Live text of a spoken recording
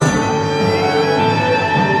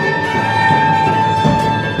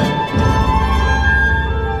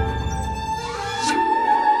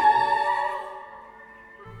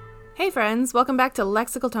friends. Welcome back to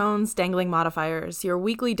Lexical Tones Dangling Modifiers, your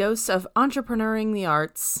weekly dose of entrepreneuring the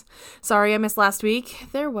arts. Sorry I missed last week.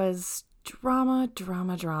 There was drama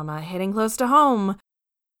hitting close to home.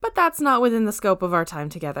 But that's not within the scope of our time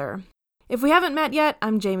together. If we haven't met yet,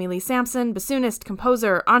 I'm Jamie Lee Sampson, bassoonist,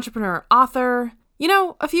 composer, entrepreneur, author. You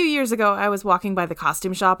know, a few years ago, I was walking by the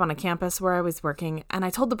costume shop on a campus where I was working, and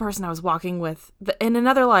I told the person I was walking with that in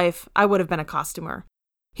another life, I would have been a costumer.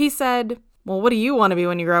 He said, "Well, what do you want to be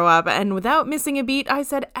when you grow up?" And without missing a beat, I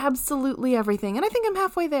said absolutely everything, and I think I'm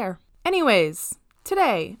halfway there. Anyways,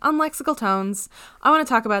 today, on Lexical Tones, I want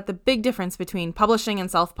to talk about the big difference between publishing and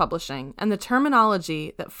self-publishing, and the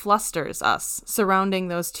terminology that flusters us surrounding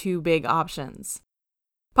those two big options.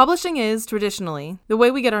 Publishing is, traditionally, the way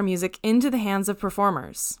we get our music into the hands of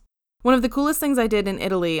performers. One of the coolest things I did in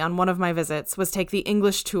Italy on one of my visits was take the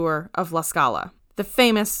English tour of La Scala, the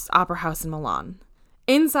famous opera house in Milan.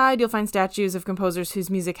 Inside, you'll find statues of composers whose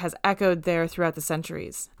music has echoed there throughout the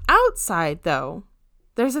centuries. Outside, though,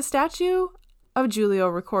 there's a statue of Giulio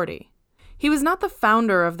Ricordi. He was not the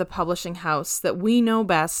founder of the publishing house that we know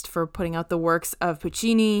best for putting out the works of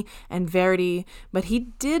Puccini and Verdi, but he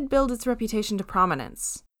did build its reputation to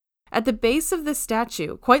prominence. At the base of this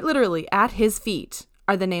statue, quite literally at his feet,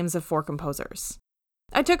 are the names of 4 composers.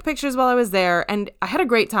 I took pictures while I was there, and I had a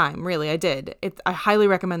great time, really, I did. I highly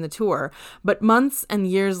recommend the tour, but months and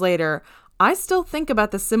years later, I still think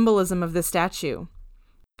about the symbolism of this statue.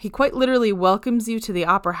 He quite literally welcomes you to the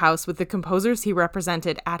opera house with the composers he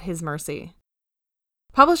represented at his mercy.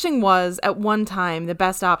 Publishing was, at one time, the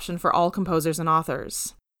best option for all composers and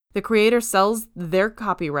authors. The creator sells their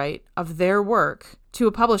copyright of their work to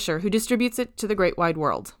a publisher who distributes it to the great wide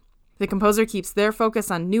world. The composer keeps their focus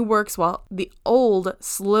on new works while the old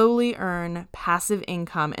slowly earn passive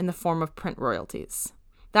income in the form of print royalties.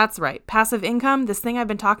 That's right, passive income, this thing I've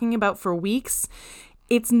been talking about for weeks,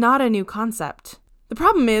 it's not a new concept. The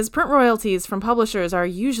problem is, print royalties from publishers are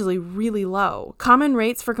usually really low. Common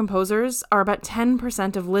rates for composers are about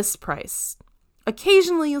 10% of list price.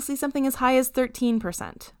 Occasionally, you'll see something as high as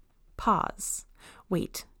 13%. Pause.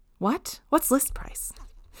 Wait, what? What's list price?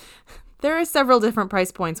 There are several different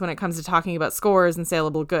price points when it comes to talking about scores and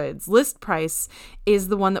saleable goods. List price is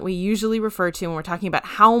the one that we usually refer to when we're talking about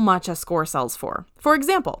how much a score sells for. For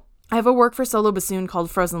example, I have a work for solo bassoon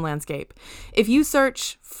called Frozen Landscape. If you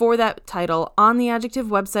search for that title on the Adjective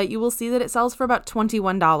website, you will see that it sells for about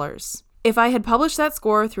 $21. If I had published that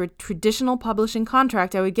score through a traditional publishing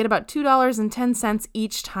contract, I would get about $2.10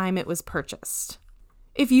 each time it was purchased.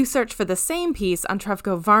 If you search for the same piece on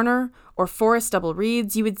Trevko Varner or Forest Double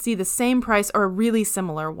Reeds, you would see the same price or a really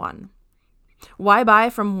similar one. Why buy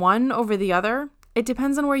from one over the other? It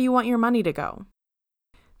depends on where you want your money to go.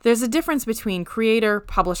 There's a difference between creator,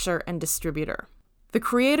 publisher, and distributor. The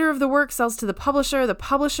creator of the work sells to the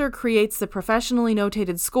publisher creates the professionally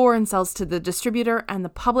notated score and sells to the distributor, and the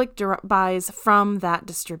public buys from that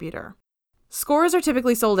distributor. Scores are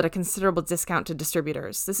typically sold at a considerable discount to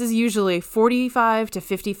distributors. This is usually 45 to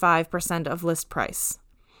 55% of list price.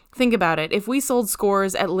 Think about it. If we sold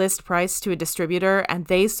scores at list price to a distributor and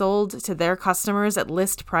they sold to their customers at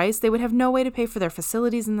list price, they would have no way to pay for their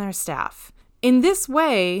facilities and their staff. In this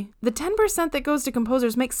way, the 10% that goes to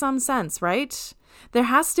composers makes some sense, right? There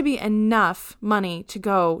has to be enough money to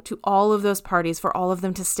go to all of those parties for all of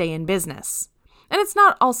them to stay in business. And it's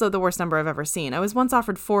not also the worst number I've ever seen. I was once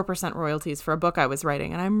offered 4% royalties for a book I was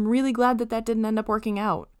writing, and I'm really glad that didn't end up working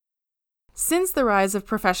out. Since the rise of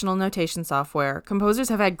professional notation software, composers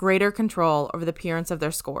have had greater control over the appearance of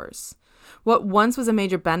their scores. What once was a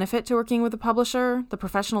major benefit to working with a publisher, the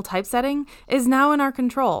professional typesetting, is now in our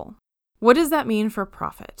control. What does that mean for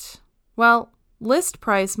profit? Well, list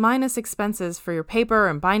price minus expenses for your paper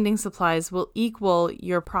and binding supplies will equal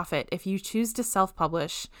your profit if you choose to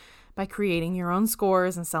self-publish by creating your own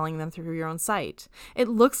scores and selling them through your own site. It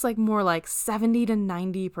looks like more like 70 to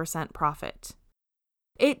 90% profit.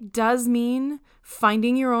 It does mean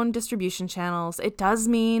finding your own distribution channels. It does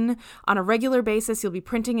mean on a regular basis you'll be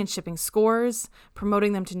printing and shipping scores,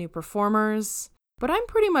 promoting them to new performers. But I'm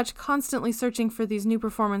pretty much constantly searching for these new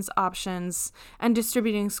performance options and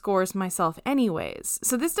distributing scores myself anyways,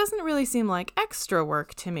 so this doesn't really seem like extra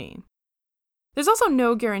work to me. There's also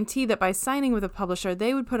no guarantee that by signing with a publisher,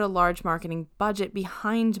 they would put a large marketing budget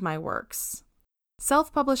behind my works.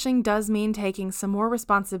 Self-publishing does mean taking some more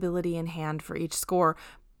responsibility in hand for each score,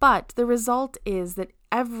 but the result is that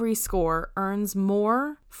every score earns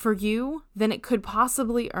more for you than it could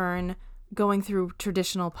possibly earn going through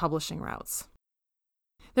traditional publishing routes.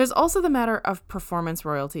 There's also the matter of performance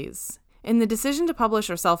royalties. In the decision to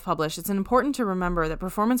publish or self-publish, it's important to remember that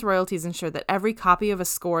performance royalties ensure that every copy of a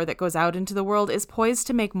score that goes out into the world is poised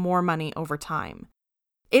to make more money over time.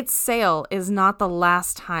 Its sale is not the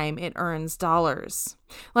last time it earns dollars.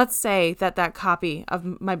 Let's say that copy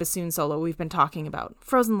of my bassoon solo we've been talking about,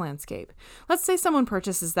 Frozen Landscape. Let's say someone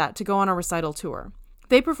purchases that to go on a recital tour.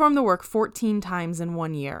 They perform the work 14 times in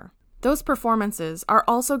 1 year. Those performances are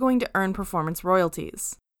also going to earn performance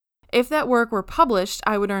royalties. If that work were published,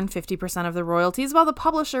 I would earn 50% of the royalties, while the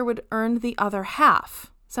publisher would earn the other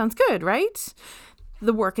half. Sounds good, right?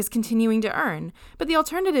 The work is continuing to earn. But the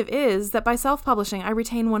alternative is that by self-publishing, I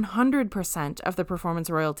retain 100% of the performance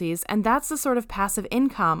royalties, and that's the sort of passive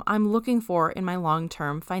income I'm looking for in my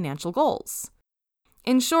long-term financial goals.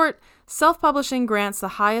 In short, self-publishing grants the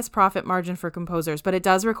highest profit margin for composers, but it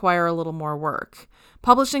does require a little more work.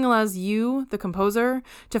 Publishing allows you, the composer,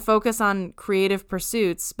 to focus on creative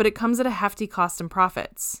pursuits, but it comes at a hefty cost in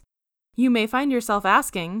profits. You may find yourself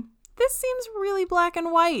asking, this seems really black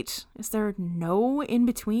and white. Is there no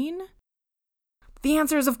in-between? The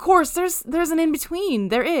answer is, of course, there's an in-between.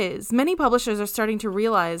 There is. Many publishers are starting to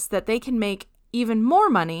realize that they can make even more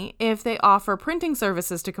money if they offer printing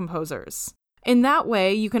services to composers. In that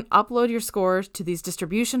way, you can upload your score to these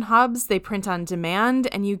distribution hubs, they print on demand,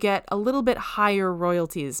 and you get a little bit higher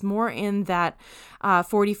royalties, more in that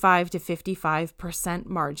 45 to 55%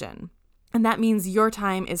 margin. And that means your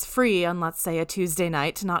time is free on, let's say, a Tuesday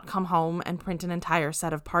night to not come home and print an entire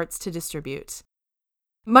set of parts to distribute.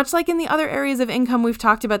 Much like in the other areas of income we've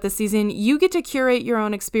talked about this season, you get to curate your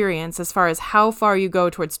own experience as far as how far you go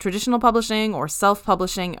towards traditional publishing or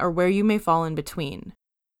self-publishing or where you may fall in between.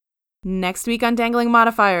 Next week on Dangling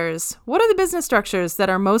Modifiers, what are the business structures that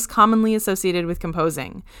are most commonly associated with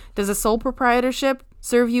composing? Does a sole proprietorship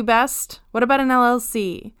serve you best? What about an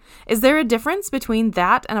LLC? Is there a difference between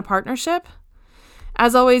that and a partnership?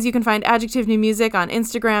 As always, you can find Adjective New Music on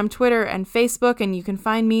Instagram, Twitter, and Facebook, and you can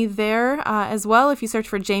find me there as well if you search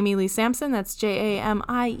for Jamie Lee Sampson. That's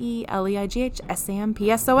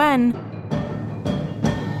JamieLeigh-Sampson.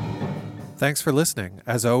 Thanks for listening.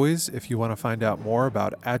 As always, if you want to find out more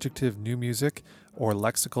about Adjective New Music or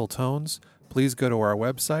Lexical Tones, please go to our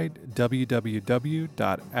website,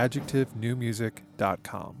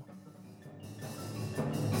 www.adjectivenewmusic.com.